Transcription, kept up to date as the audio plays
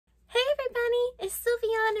is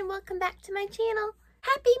ℒ𝓸𝓿𝒆 and welcome back to my channel.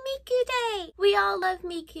 Happy Miku Day! We all love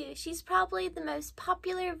Miku. She's probably the most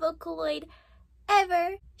popular Vocaloid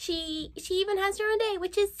ever. She even has her own day,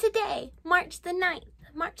 which is today, March the 9th.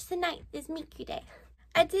 March the 9th is Miku Day.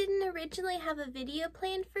 I didn't originally have a video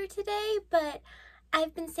planned for today, but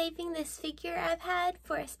I've been saving this figure I've had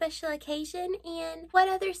for a special occasion, and what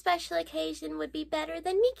other special occasion would be better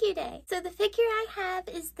than Miku Day? So the figure I have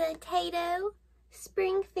is the ℒ𝓸𝓿𝒆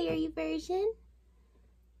Spring Fairy version.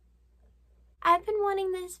 I've been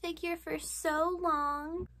wanting this figure for so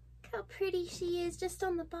long. Look how pretty she is just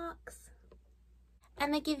on the box. I'm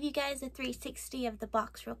gonna give you guys a 360 of the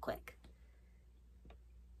box real quick.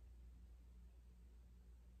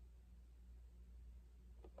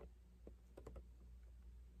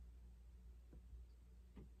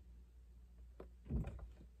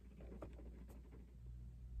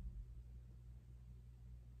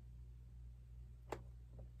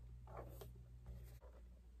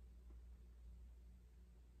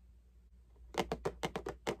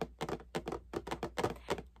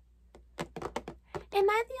 Am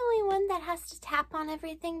I the only one that has to tap on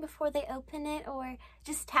everything before they open it, or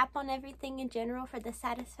just tap on everything in general for the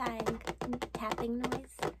satisfying tapping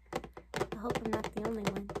noise? I hope I'm not the only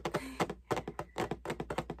one.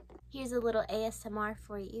 Here's a little ASMR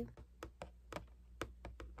for you.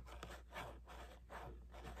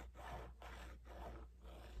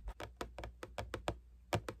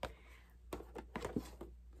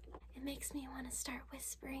 It makes me want to start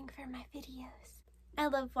whispering for my videos. I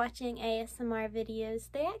love watching ASMR videos.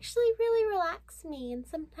 They actually really relax me and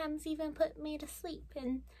sometimes even put me to sleep,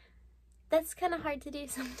 and that's kind of hard to do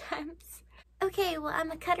sometimes. Okay, well, I'm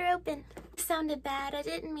gonna cut her open. Sounded bad. I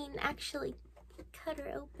didn't mean actually cut her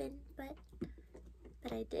open, but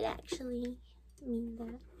I did actually mean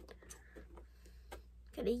that.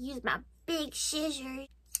 Gotta use my big scissors.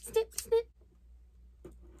 Snip, snip.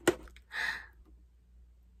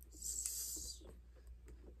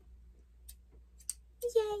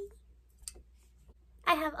 Yay!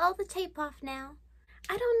 I have all the tape off now.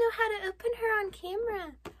 I don't know how to open her on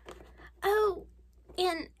camera. Oh,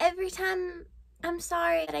 and every time, I'm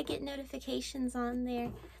sorry that I get notifications on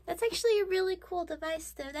there. That's actually a really cool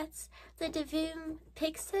device though. That's the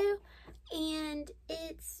ℒ𝓸𝓿𝒆, and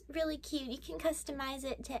it's really cute. You can customize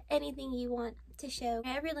it to anything you want to show.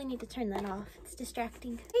 I really need to turn that off. It's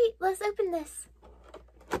distracting. Hey, let's open this.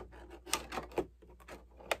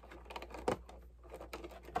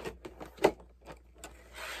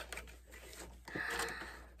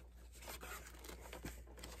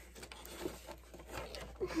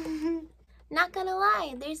 Not gonna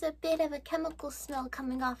lie, there's a bit of a chemical smell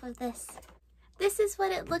coming off of this. This is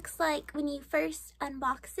what it looks like when you first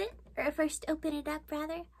unbox it, or first open it up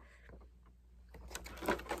rather.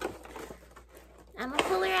 I'm gonna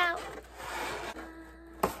pull her out.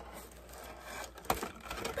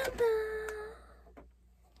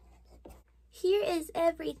 Here is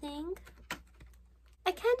everything.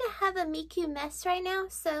 I kind of have a Miku mess right now,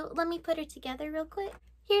 so let me put her together real quick.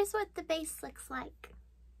 Here's what the base looks like.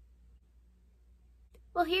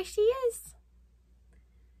 Well, here she is.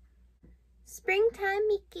 Springtime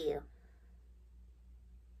Miku.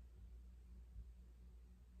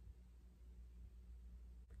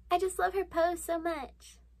 I just love her pose so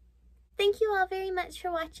much. Thank you all very much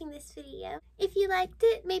for watching this video. If you liked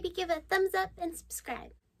it, maybe give a thumbs up and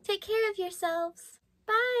subscribe. Take care of yourselves.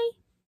 Bye!